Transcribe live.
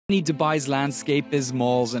Dubai's landscape is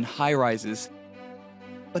malls and high-rises.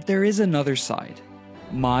 But there is another side.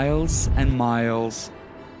 Miles and miles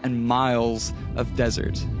and miles of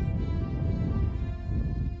desert.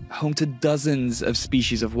 Home to dozens of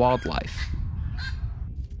species of wildlife.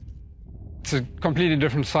 It's a completely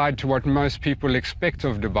different side to what most people expect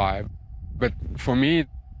of Dubai. But for me,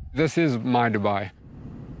 this is my Dubai.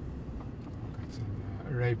 It's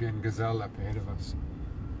an Arabian gazelle up ahead of us.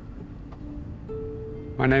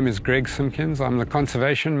 My name is Greg Simpkins. I'm the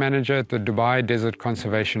Conservation Manager at the Dubai Desert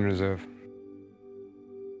Conservation Reserve.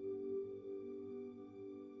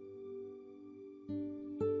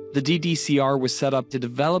 The DDCR was set up to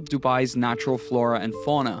develop Dubai's natural flora and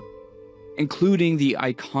fauna, including the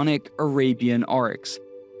iconic Arabian oryx,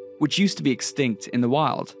 which used to be extinct in the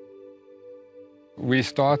wild. We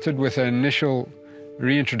started with an initial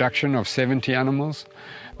reintroduction of 70 animals.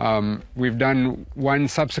 We've done one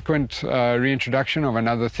subsequent reintroduction of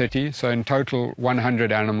another 30, so in total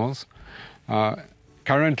 100 animals.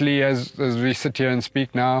 Currently, as we sit here and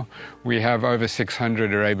speak now, we have over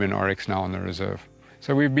 600 Arabian oryx now on the reserve.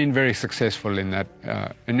 So we've been very successful in that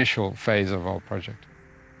initial phase of our project.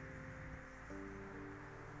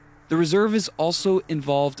 The reserve is also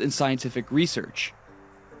involved in scientific research.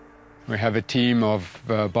 We have a team of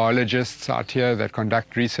biologists out here that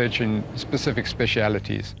conduct research in specific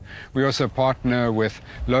specialities. We also partner with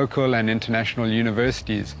local and international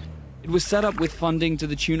universities. It was set up with funding to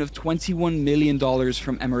the tune of $21 million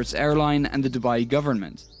from Emirates Airline and the Dubai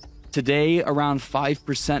government. Today, around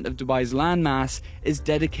 5% of Dubai's landmass is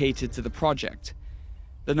dedicated to the project.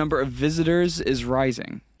 The number of visitors is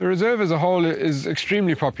rising. The reserve as a whole is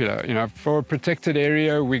extremely popular. You know, for a protected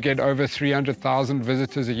area, we get over 300,000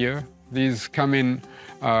 visitors a year. These come in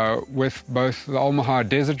with both the Al Mahar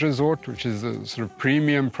Desert Resort, which is a sort of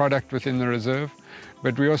premium product within the reserve,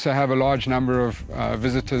 but we also have a large number of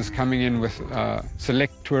visitors coming in with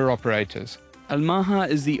select tour operators. Al Mahar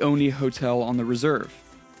is the only hotel on the reserve.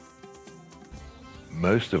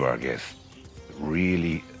 Most of our guests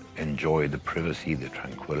really enjoy the privacy, the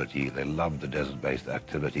tranquility. They love the desert-based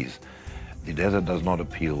activities. The desert does not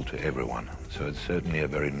appeal to everyone, so it's certainly a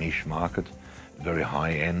very niche market, very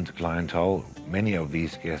high-end clientele. Many of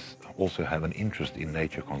these guests also have an interest in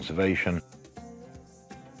nature conservation.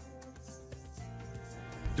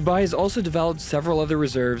 Dubai has also developed several other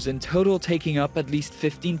reserves, in total taking up at least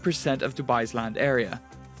 15% of Dubai's land area.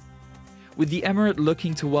 With the Emirate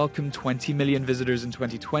looking to welcome 20 million visitors in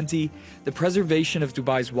 2020, the preservation of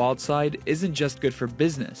Dubai's wild side isn't just good for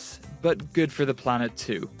business, but good for the planet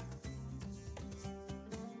too.